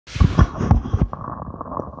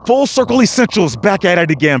Full Circle Essentials back at it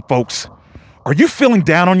again, folks. Are you feeling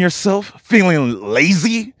down on yourself? Feeling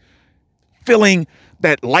lazy? Feeling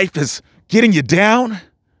that life is getting you down?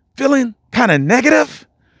 Feeling kind of negative?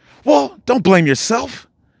 Well, don't blame yourself.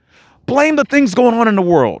 Blame the things going on in the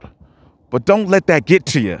world, but don't let that get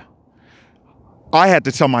to you. I had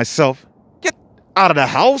to tell myself, get out of the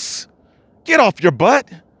house, get off your butt,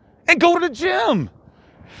 and go to the gym.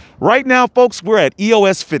 Right now, folks, we're at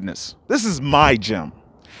EoS Fitness. This is my gym.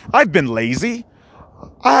 I've been lazy.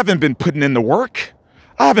 I haven't been putting in the work.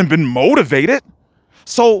 I haven't been motivated.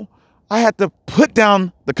 So I had to put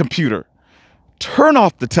down the computer, turn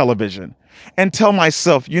off the television, and tell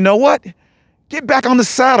myself, you know what? Get back on the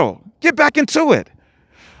saddle. Get back into it.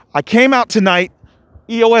 I came out tonight,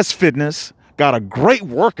 EoS Fitness, got a great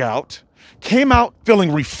workout, came out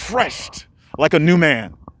feeling refreshed like a new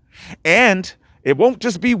man. And it won't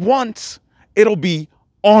just be once, it'll be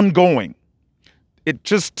ongoing. It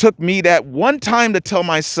just took me that one time to tell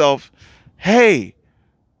myself, hey,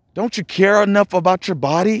 don't you care enough about your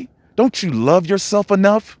body? Don't you love yourself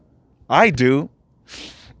enough? I do.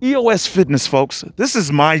 EoS Fitness, folks, this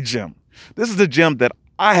is my gym. This is the gym that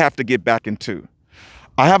I have to get back into.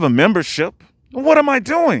 I have a membership. What am I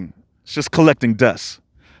doing? It's just collecting dust.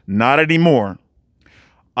 Not anymore.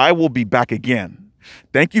 I will be back again.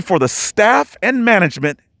 Thank you for the staff and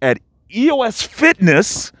management at EoS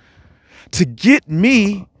Fitness to get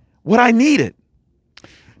me what I needed.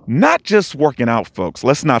 Not just working out, folks.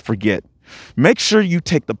 Let's not forget. Make sure you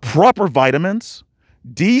take the proper vitamins,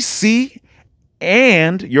 D, C,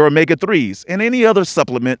 and your omega-3s and any other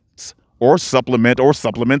supplements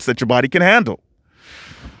that your body can handle.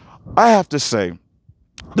 I have to say,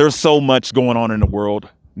 there's so much going on in the world.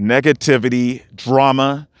 Negativity,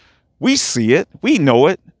 drama. We see it. We know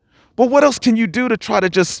it. But what else can you do to try to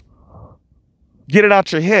just get it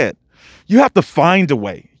out your head? You have to find a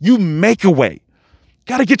way. You make a way.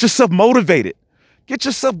 Got to get yourself motivated. Get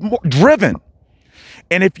yourself more driven.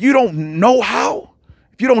 And if you don't know how,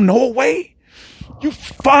 if you don't know a way, you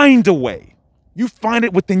find a way. You find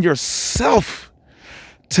it within yourself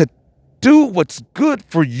to do what's good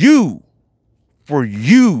for you. For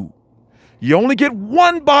you. You only get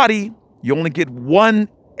one body. You only get one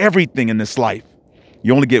everything in this life.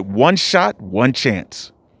 You only get one shot, one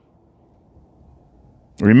chance.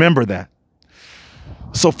 Remember that.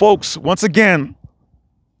 So, folks, once again,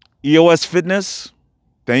 EoS Fitness,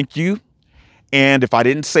 thank you. And if I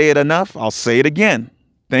didn't say it enough, I'll say it again.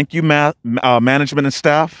 Thank you, management and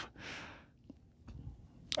staff.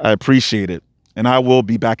 I appreciate it. And I will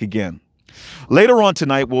be back again. Later on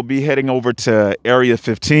tonight, we'll be heading over to Area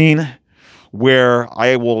 15, where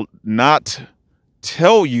I will not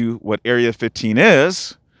tell you what Area 15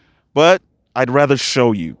 is, but I'd rather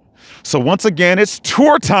show you. So once again, it's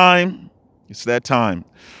tour time. It's that time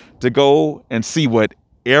to go and see what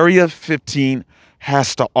Area 15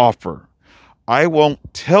 has to offer. I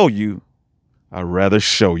won't tell you. I'd rather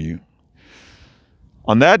show you.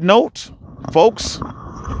 On that note, folks,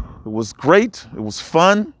 it was great. It was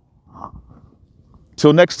fun.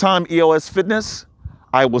 Till next time, EoS Fitness,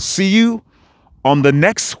 I will see you on the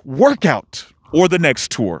next workout or the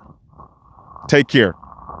next tour. Take care.